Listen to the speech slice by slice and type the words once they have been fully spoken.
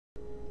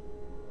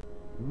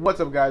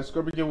What's up, guys?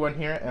 Scorpion1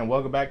 here, and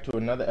welcome back to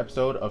another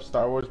episode of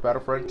Star Wars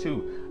Battlefront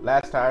 2.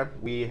 Last time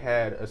we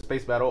had a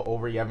space battle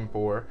over Yavin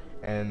 4,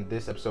 and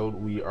this episode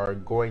we are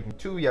going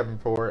to Yavin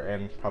 4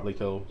 and probably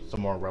kill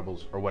some more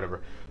rebels or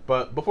whatever.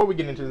 But before we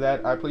get into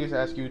that, I please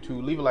ask you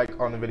to leave a like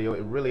on the video.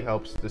 It really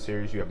helps the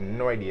series. You have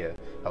no idea. It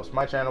helps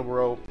my channel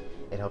grow.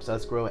 It helps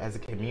us grow as a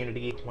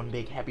community, one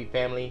big happy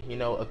family. You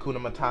know, Akuna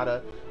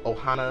Matata,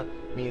 Ohana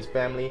means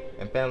family,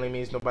 and family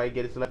means nobody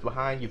gets left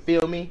behind. You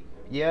feel me?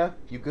 Yeah?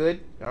 You good?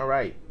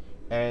 Alright.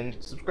 And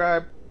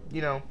subscribe,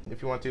 you know,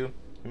 if you want to.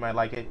 You might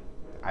like it.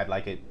 I'd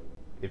like it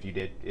if you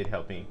did. It'd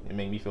help me. It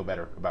made me feel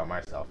better about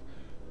myself.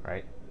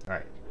 Alright?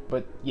 Alright.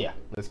 But yeah,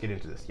 let's get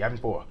into this. Yavin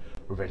 4,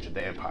 Revenge of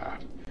the Empire.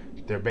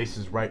 Their base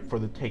is ripe for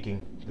the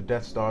taking. The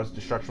Death Star's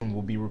destruction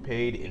will be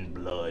repaid in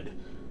blood.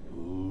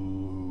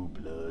 Ooh,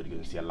 blood. You're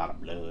gonna see a lot of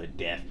blood,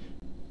 death.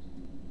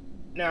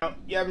 Now,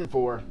 Yavin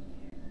 4,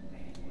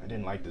 I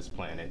didn't like this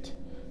planet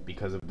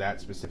because of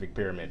that specific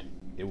pyramid.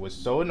 It was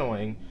so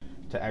annoying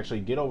to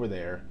actually get over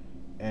there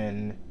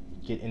and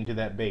get into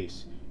that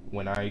base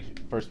when I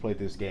first played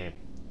this game.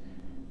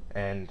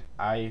 And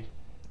I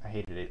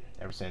hated it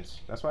ever since.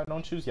 That's why I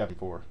don't choose Yavin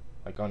 4.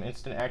 Like on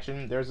instant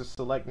action, there's a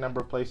select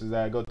number of places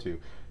that I go to.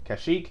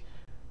 Kashyyyk,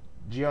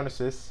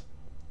 Geonosis,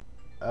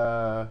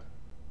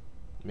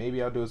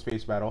 maybe I'll do a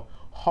space battle.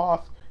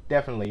 Hoth,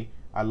 definitely.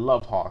 I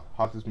love Hoth.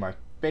 Hoth is my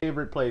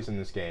favorite place in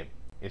this game.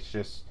 It's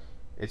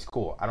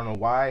cool. I don't know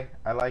why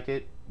I like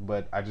it,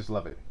 but I just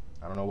love it.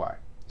 I don't know why.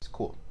 It's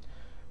cool.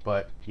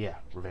 But yeah,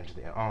 Revenge of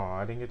the Empire. Oh,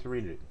 I didn't get to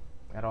read it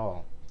at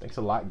all. Thanks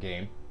a lot,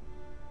 game.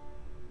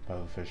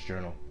 Fish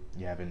Journal.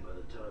 Yavin. By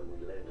the time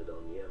we landed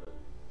on Yavin,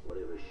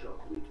 whatever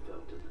shock we'd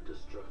felt at the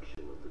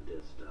destruction of the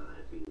Death Star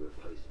had been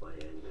replaced by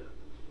anger.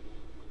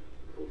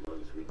 For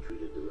months we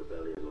treated the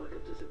rebellion like a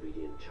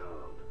disobedient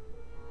child,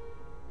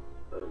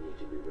 only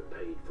to be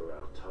repaid for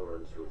our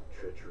tolerance with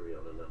treachery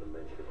on an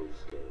unimaginable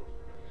scale.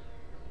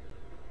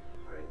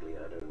 Frankly,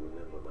 I don't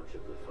remember much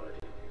of the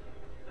fighting.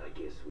 I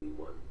guess we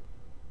won.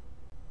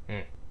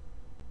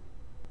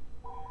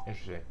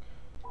 Interesting.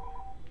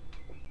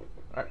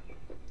 Alright.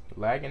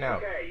 Lagging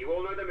out. Okay, you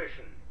all know the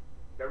mission.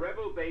 The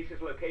rebel base is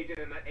located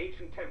in that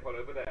ancient temple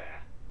over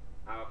there.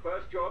 Our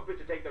first job is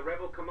to take the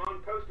rebel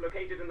command post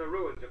located in the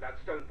ruins of that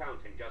stone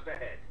fountain just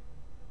ahead.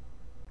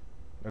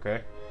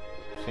 Okay.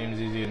 Seems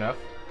easy enough.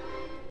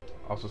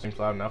 Also seems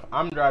loud enough.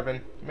 I'm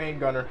driving. Main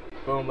gunner.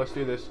 Boom, let's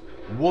do this.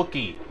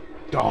 Wookiee.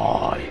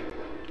 Die.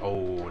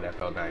 Oh, that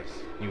felt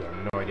nice. You have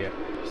no idea.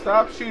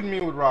 Stop shooting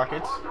me with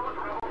rockets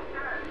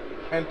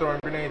and throwing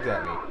grenades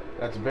at me.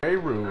 That's very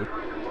rude.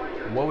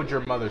 What would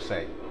your mother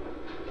say?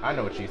 I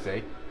know what she'd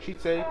say.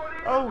 She'd say,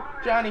 "Oh,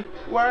 Johnny,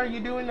 why are you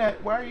doing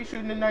that? Why are you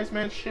shooting a nice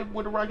man's ship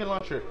with a rocket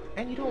launcher?"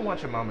 And you don't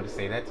want your mama to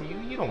say that to you.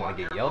 You don't want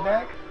to get yelled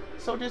at.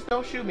 So just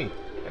don't shoot me.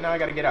 And now I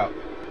gotta get out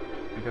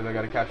because I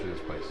gotta capture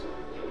this place.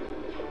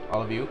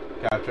 All of you,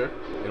 capture.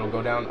 It'll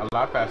go down a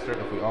lot faster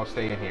if we all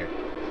stay in here.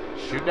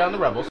 Shoot down the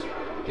rebels.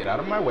 Get out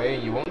of my way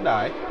and you won't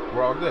die.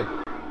 We're all good.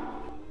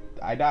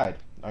 I died.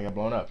 I got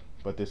blown up.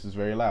 But this is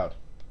very loud.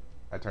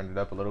 I turned it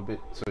up a little bit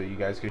so you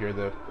guys could hear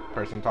the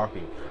person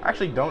talking. I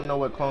actually don't know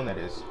what clone that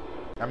is.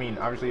 I mean,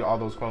 obviously all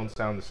those clones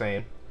sound the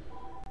same.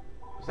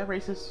 Is that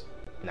racist?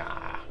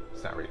 Nah,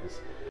 it's not racist.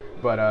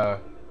 But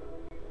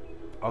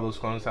all those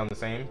clones sound the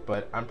same,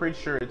 but I'm pretty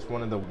sure it's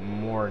one of the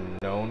more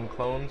known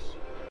clones.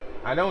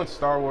 I know in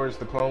Star Wars,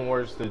 the Clone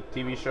Wars, the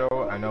TV show,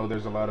 I know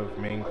there's a lot of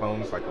main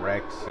clones like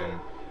Rex and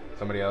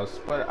somebody else,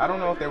 but I don't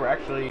know if they were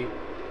actually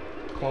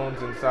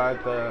clones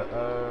inside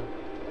the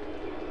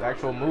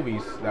actual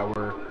movies that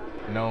were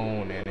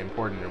known and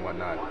important and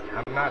whatnot.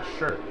 I'm not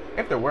sure.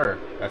 If there were,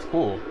 that's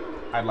cool.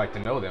 I'd like to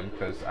know them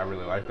because I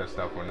really like that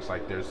stuff when it's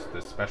like there's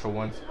the special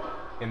ones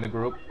in the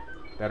group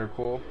that are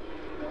cool.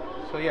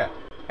 So yeah.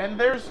 And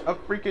there's a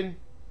freaking...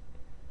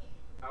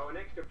 Our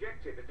next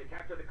objective is to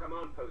capture the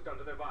command post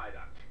under the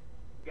viaduct.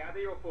 Gather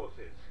your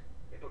forces.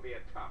 It'll be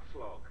a tough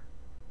slog.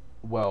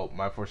 Well,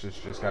 my forces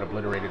just got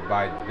obliterated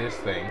by this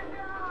thing.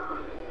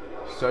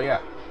 So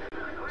yeah.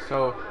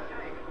 So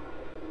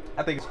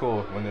I think it's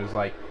cool when there's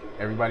like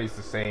everybody's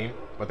the same,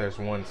 but there's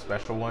one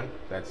special one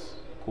that's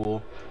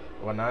cool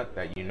and whatnot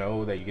that you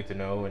get to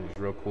know and is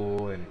real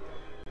cool and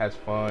has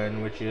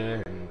fun with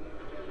you, and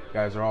you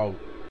guys are all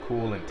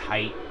cool and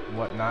tight and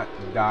whatnot.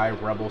 Die,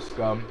 rebel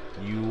scum.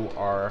 You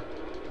are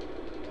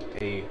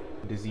a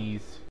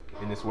disease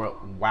in this world.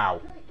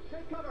 Wow.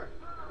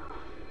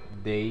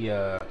 They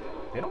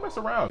don't mess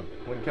around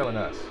when killing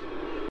us.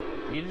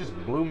 You just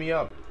blew me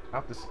up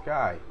out the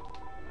sky.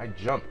 I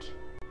jumped.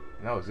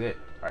 And that was it.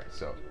 Alright,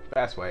 so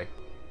fast way.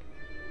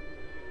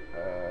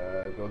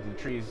 Go to the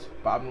trees.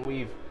 Bob and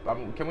weave.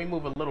 Can we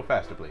move a little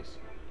faster, please?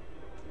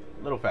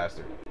 A little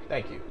faster.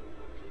 Thank you.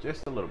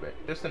 Just a little bit.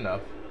 Just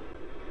enough.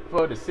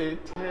 For the city.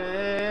 No.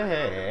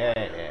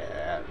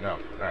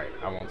 Alright,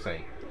 I won't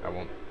sing. I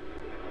won't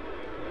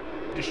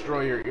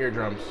destroy your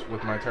eardrums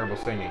with my terrible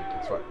singing.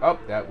 That's right. Oh,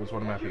 that was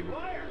one of my people.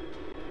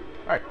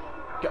 Alright.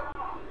 Go.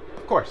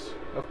 Of course.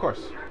 Of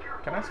course.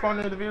 Can I spawn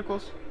into the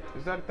vehicles?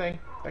 Is that a thing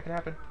that can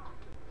happen?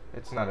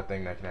 It's not a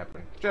thing that can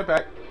happen.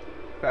 Jetpack.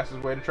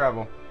 Fastest way to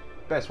travel.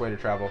 Best way to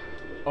travel.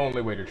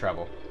 Only way to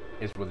travel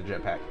is with a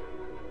jetpack.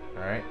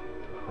 Alright?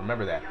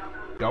 Remember that.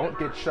 Don't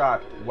get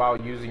shot while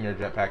using your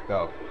jetpack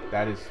though.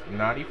 That is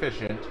not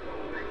efficient.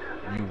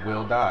 You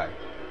will die.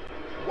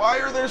 Why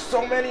are there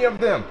so many of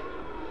them?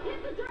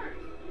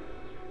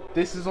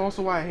 This is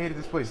also why I hated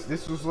this place.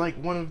 This was like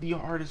one of the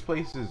hardest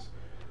places.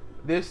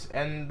 This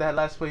and that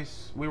last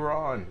place we were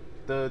on.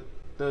 The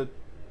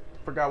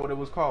forgot what it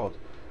was called.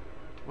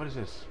 What is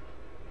this?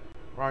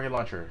 Rocket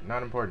launcher,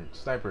 not important.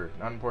 Sniper,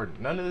 not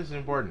important. None of this is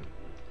important.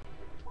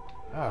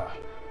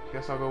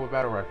 Guess I'll go with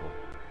battle rifle.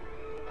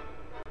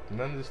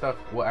 None of this stuff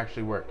will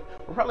actually work.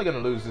 We're probably gonna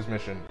lose this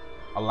mission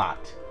a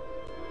lot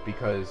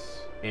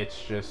because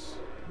it's just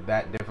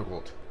that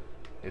difficult.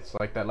 It's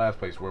like that last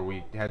place where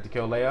we had to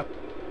kill Leia.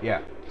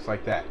 Yeah, it's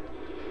like that,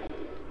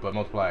 but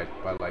multiplied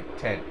by like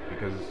 10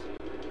 because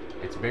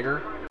it's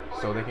bigger,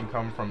 so they can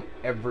come from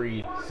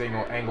every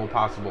single angle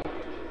possible,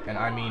 and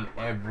I mean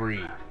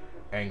every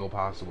angle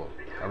possible.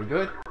 Are we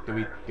good?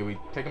 Did we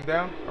take them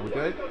down? Are we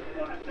good?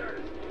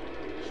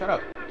 Shut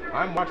up.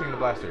 I'm watching the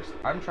blasters.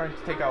 I'm trying to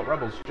take out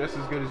rebels just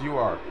as good as you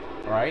are.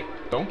 Alright?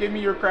 Don't give me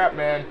your crap,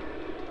 man.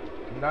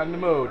 I'm not in the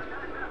mood.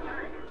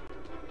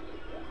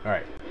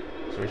 Alright.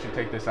 So we should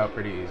take this out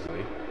pretty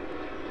easily.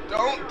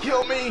 Don't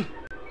kill me!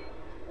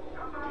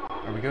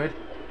 Are we good?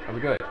 Are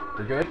we good?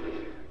 We're good?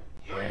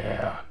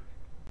 Yeah.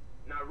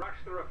 Now rush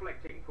the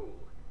reflecting pool.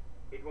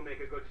 It will make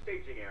a good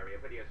staging area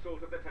for the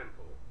assault of the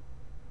temple.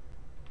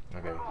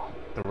 Okay.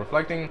 The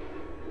reflecting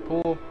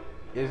pool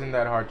isn't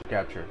that hard to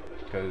capture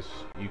because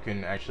you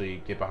can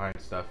actually get behind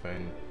stuff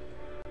and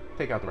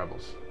take out the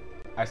rebels.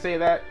 I say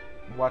that,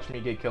 watch me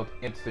get killed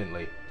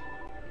instantly.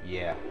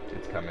 Yeah,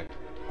 it's coming.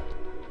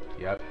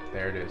 Yep,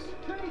 there it is.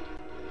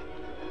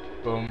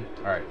 Boom.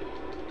 Alright.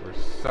 We're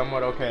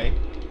somewhat okay.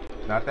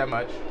 Not that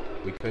much.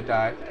 We could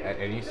die at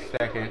any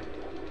second.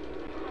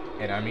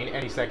 And I mean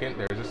any second.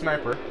 There's a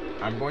sniper.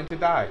 I'm going to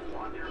die.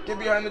 Get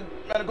behind the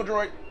medical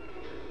droid.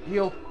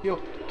 Heal,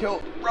 heal,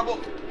 kill rebel.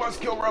 Must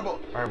kill rebel.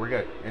 Alright, we're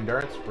good.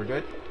 Endurance, we're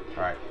good.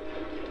 Alright.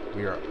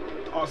 We are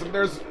awesome.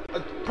 There's a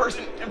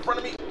person in front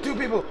of me. 2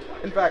 people.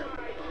 In fact,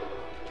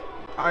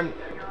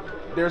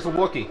 there's a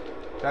Wookiee.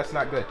 That's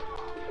not good.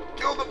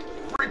 Kill the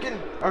freaking.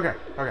 Okay.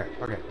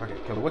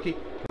 Kill the Wookiee.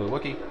 Kill the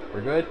Wookiee.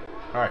 We're good.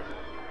 Alright.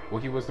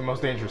 Wookiee was the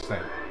most dangerous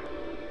thing.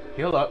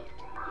 Heal up.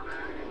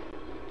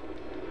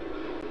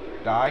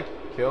 Die.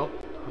 Kill.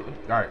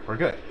 Alright, we're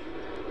good.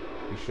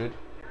 We should.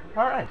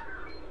 Alright.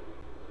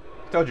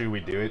 Told you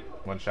we'd do it.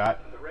 One shot.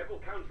 The rebel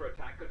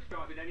counterattack could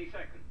start at any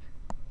second.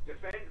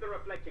 Defend the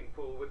reflecting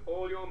pool with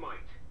all your might.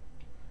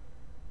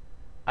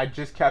 I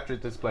just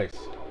captured this place.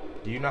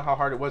 Do you know how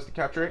hard it was to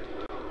capture it?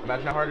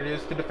 Imagine how hard it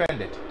is to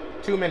defend it.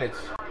 2 minutes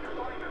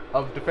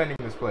of defending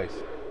this place.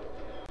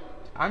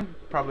 I'm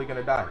probably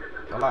gonna die.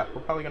 A lot.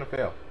 We're probably gonna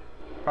fail.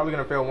 Probably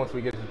gonna fail once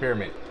we get to the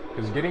pyramid.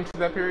 Because getting to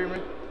that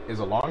pyramid is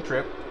a long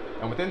trip.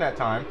 And within that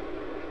time,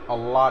 a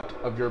lot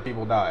of your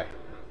people die.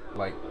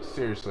 Like,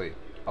 seriously.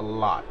 A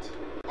lot.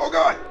 Oh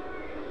god!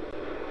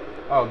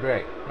 Oh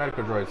great.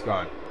 Medical droid's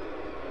gone.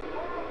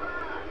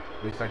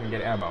 At least I can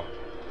get ammo.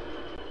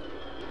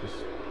 Just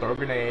throw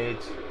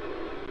grenades.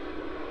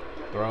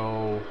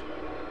 Throw.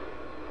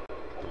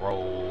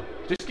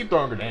 Just keep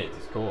throwing grenades.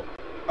 It's cool.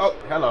 Oh,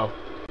 hello.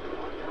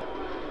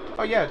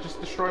 Oh yeah, just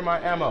destroy my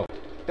ammo.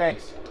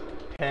 Thanks,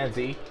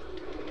 pansy.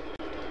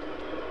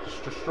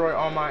 Just destroy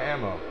all my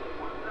ammo.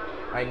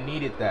 I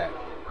needed that.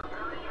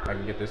 I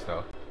can get this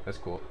though. That's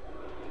cool.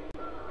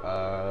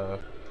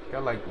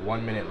 Got like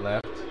 1 minute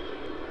left.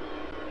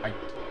 I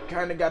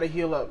kinda gotta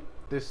heal up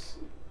this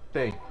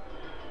thing.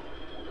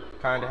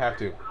 Kinda have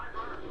to.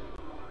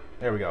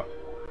 There we go.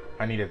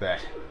 I needed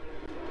that.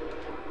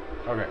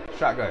 Okay,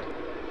 shotgun.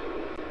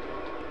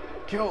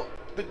 Kill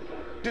the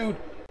dude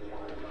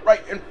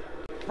right in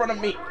front of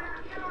me.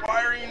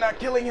 Why are you not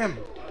killing him?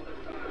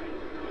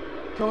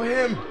 Kill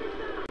him.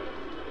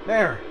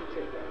 There.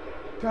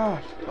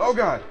 Gosh. Oh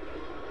god.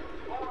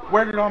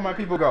 Where did all my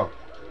people go?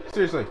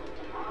 Seriously.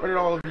 Where did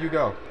all of you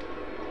go?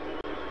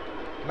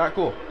 Not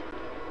cool.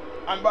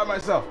 I'm by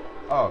myself.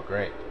 Oh,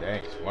 great.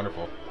 Thanks.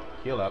 Wonderful.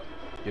 Heal up.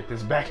 Get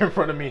this back in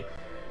front of me.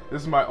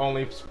 This is my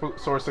only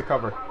source of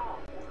cover.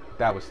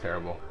 That was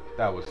terrible.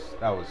 That was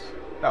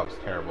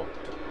terrible.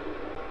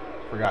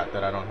 Forgot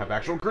that I don't have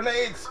actual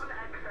grenades.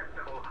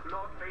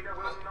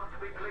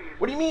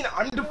 What do you mean?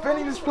 I'm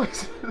defending this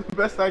place the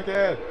best I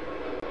can.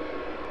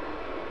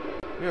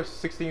 We have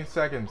 16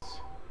 seconds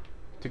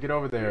to get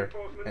over there.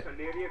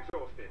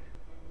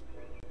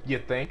 You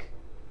think?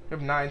 We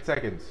have 9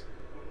 seconds.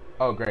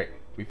 Oh great,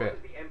 we failed.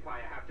 What does the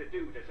Empire have to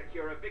do to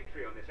secure a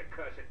victory on this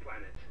accursed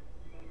planet?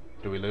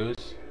 Do we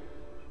lose?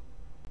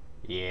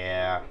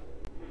 Yeah.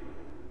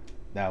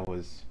 That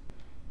was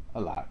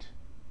a lot.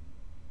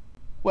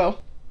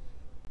 Well,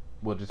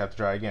 we'll just have to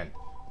try again.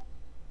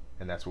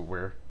 And that's what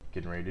we're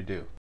getting ready to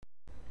do.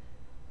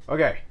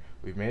 Okay,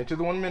 we've made it to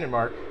the 1 minute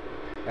mark.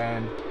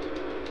 And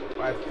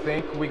I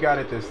think we got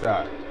it this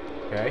time.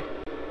 Okay?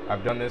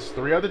 I've done this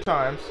 3 other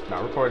times,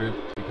 not recorded,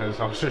 because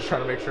I was just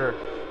trying to make sure,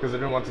 because I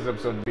didn't want this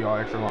episode to be all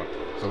extra long.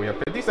 So we have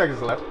 50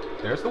 seconds left.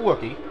 There's the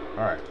Wookiee.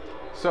 Alright.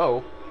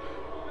 So,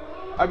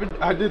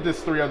 I did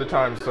this 3 other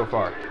times so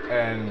far.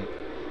 And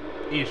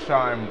each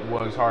time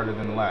was harder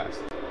than the last.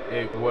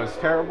 It was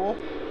terrible,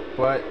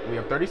 but we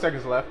have 30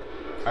 seconds left.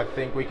 I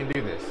think we can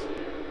do this.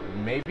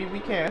 Maybe we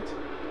can't.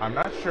 I'm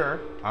not sure.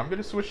 I'm going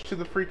to switch to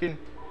the freaking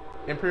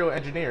Imperial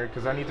Engineer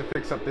because I need to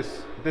fix up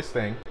this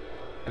thing.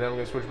 And then I'm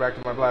going to switch back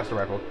to my blaster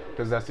rifle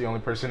because that's the only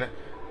person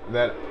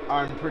that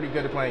I'm pretty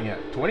good at playing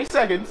at. 20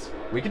 seconds.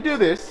 We can do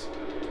this.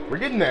 We're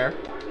getting there.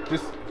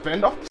 Just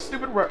fend off the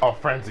stupid... Oh,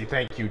 Frenzy.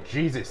 Thank you.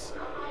 Jesus.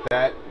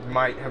 That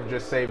might have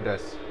just saved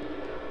us.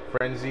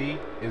 Frenzy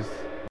is...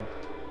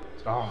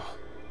 Oh.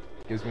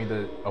 Gives me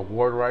the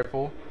award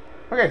rifle.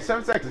 Okay,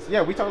 7 seconds.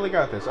 Yeah, we totally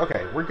got this.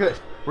 Okay, we're good.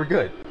 We're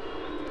good.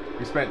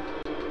 We spent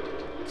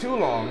too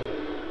long.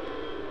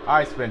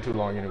 I spent too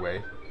long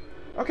anyway.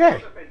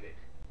 Okay.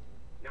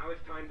 Now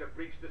it's time to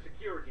breach the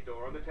security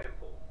door on the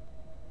temple.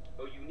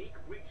 A unique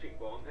breaching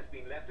bomb has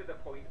been left at the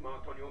point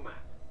marked on your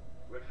map.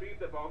 Retrieve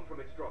the bomb from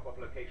its drop-off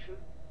location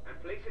and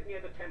place it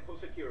near the temple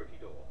security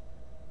door.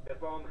 The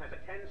bomb has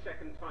a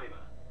 10-second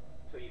timer,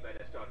 so you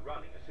better start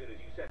running as soon as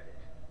you set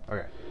it.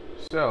 Okay,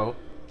 so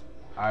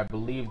I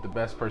believe the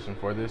best person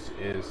for this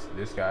is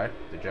this guy,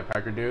 the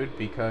jetpacker dude,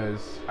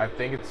 because I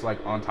think it's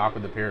like on top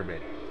of the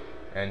pyramid,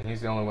 and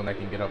he's the only one that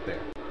can get up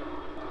there.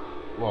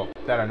 Well,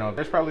 that I know.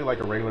 There's probably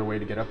like a regular way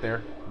to get up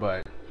there,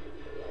 but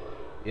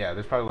yeah,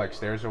 there's probably like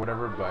stairs or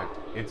whatever, but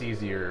it's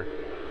easier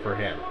for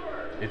him.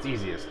 It's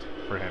easiest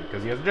for him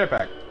because he has a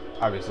jetpack,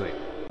 obviously.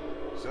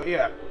 So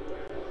yeah,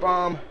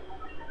 bomb.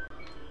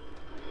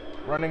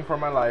 Running for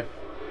my life.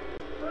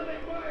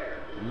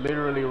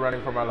 Literally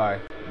running for my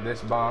life. This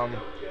bomb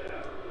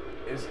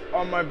is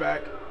on my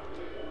back.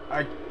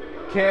 I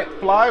can't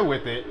fly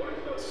with it,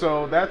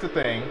 so that's a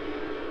thing.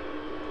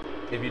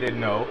 If you didn't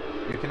know,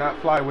 you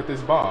cannot fly with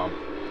this bomb.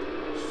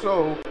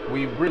 So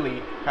we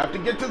really have to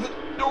get to the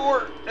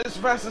door as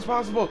fast as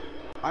possible.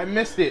 I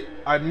missed it.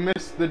 I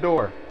missed the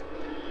door.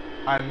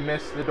 I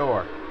missed the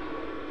door.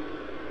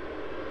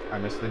 I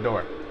missed the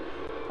door.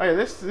 Okay,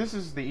 this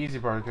is the easy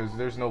part because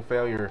there's no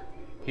failure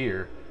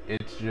here.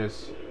 It's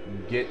just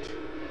get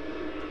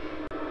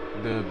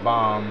the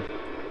bomb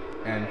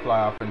and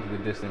fly off into the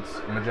distance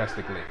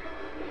majestically.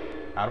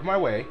 Out of my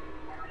way.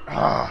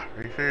 Ah,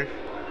 are you serious?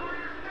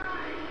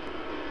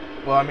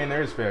 Well, I mean,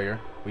 there is failure.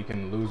 We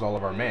can lose all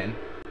of our men,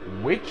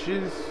 which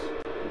is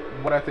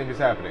what I think is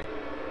happening.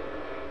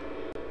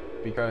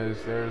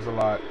 Because there's a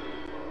lot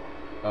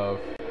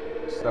of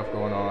stuff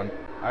going on.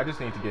 I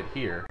just need to get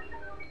here.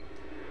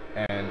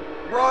 And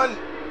run!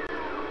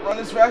 Run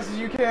as fast as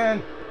you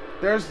can!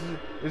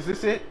 Is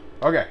this it?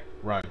 Okay,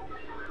 run.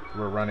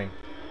 We're running.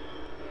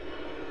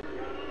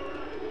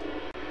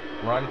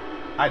 Run.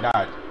 I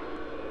died.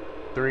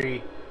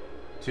 3,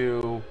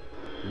 2,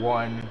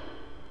 1.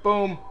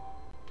 Boom!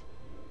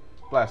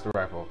 Blaster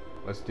rifle.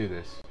 Let's do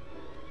this.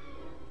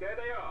 There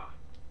they are.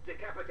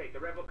 Decapitate the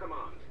rebel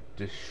command.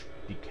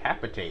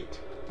 Decapitate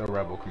the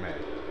rebel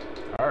command.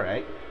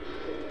 Alright.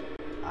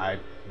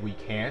 We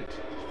can't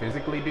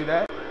physically do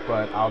that,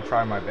 but I'll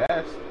try my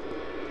best.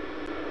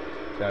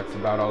 That's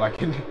about all I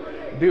can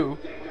do.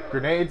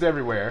 Grenades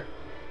everywhere.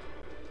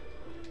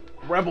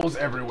 Rebels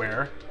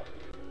everywhere.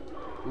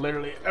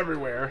 Literally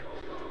everywhere.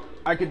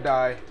 I could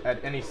die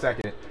at any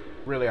second.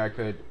 Really, I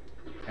could.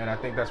 And I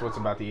think that's what's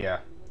about to... Yeah,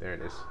 there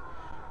it is.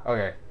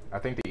 Okay, I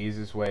think the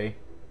easiest way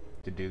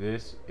to do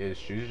this is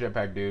choose a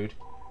jetpack dude.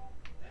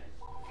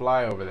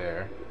 Fly over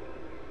there.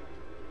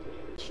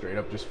 Straight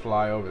up just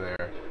fly over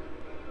there.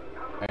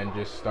 And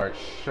just start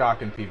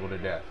shocking people to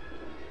death.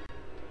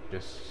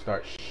 Just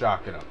start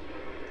shocking them.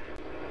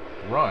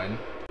 Run.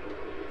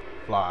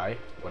 Fly.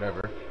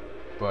 Whatever.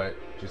 But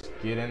just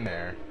get in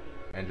there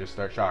and just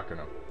start shocking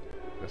them.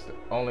 That's the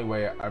only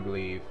way I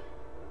believe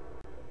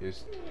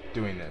is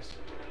doing this.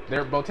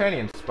 They're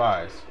Botanian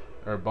spies.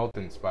 Or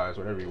Bolton spies,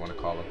 whatever you want to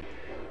call them.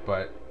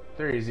 But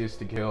they're easiest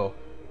to kill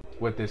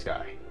with this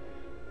guy.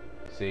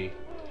 See?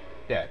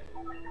 Dead.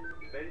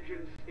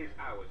 Vengeance is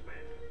ours,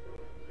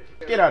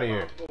 men. Get out of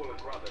here.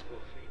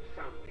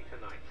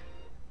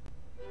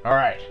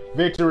 Alright,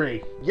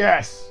 victory.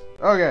 Yes.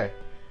 Okay.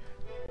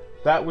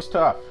 That was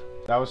tough.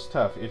 That was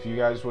tough. If you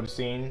guys would have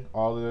seen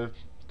all the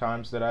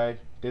times that I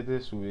did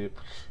this, we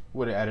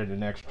would have added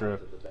an extra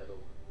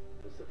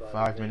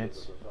 5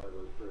 minutes.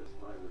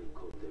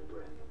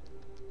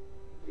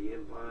 The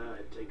Empire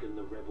had taken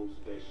the rebels'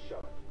 best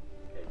shot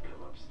and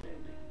come up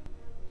standing.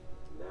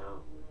 Now,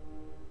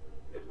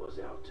 it was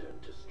our turn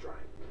to strike.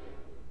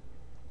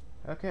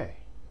 Okay.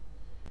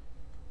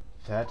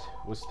 That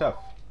was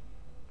tough.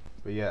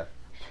 But yeah,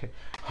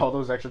 all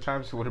those extra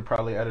times would have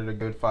probably added a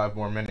good 5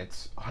 more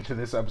minutes onto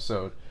this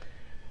episode.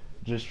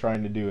 Just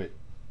trying to do it.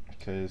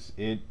 Because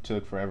it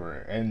took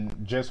forever.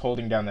 And just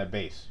holding down that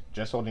base.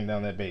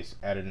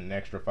 Added an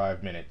extra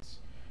 5 minutes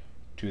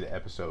to the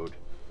episode.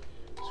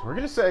 So we're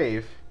going to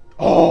save.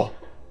 Oh!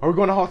 Are we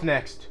going to Hoth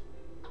next?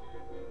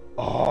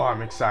 Oh,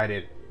 I'm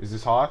excited. Is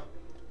this Hoth?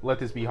 Let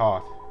this be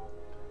Hoth.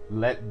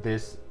 Let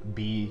this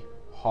be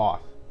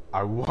Hoth.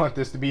 I want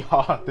this to be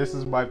Hoth. This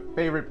is my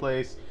favorite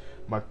place.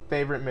 My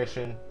favorite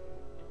mission.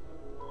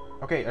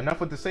 Okay, enough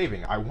with the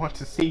saving. I want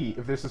to see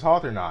if this is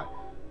Hoth or not.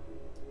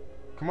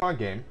 Come on,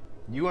 game.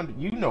 You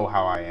know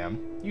how I am.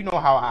 You know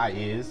how I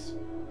is.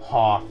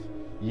 Hoth.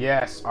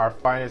 Yes, our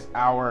finest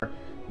hour.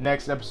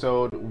 Next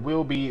episode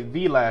will be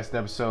the last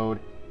episode.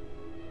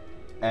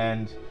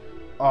 And,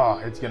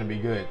 oh, it's going to be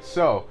good.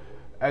 So,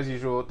 as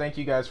usual, thank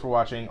you guys for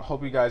watching.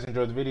 Hope you guys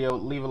enjoyed the video.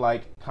 Leave a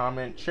like,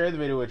 comment, share the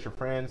video with your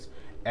friends,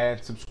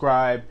 and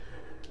subscribe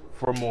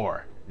for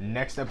more.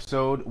 Next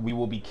episode, we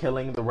will be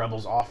killing the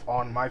rebels off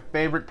on my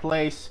favorite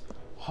place,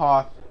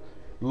 Hoth.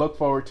 Look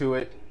forward to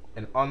it.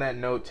 And on that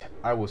note,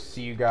 I will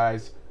see you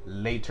guys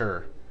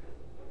later.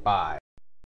 Bye.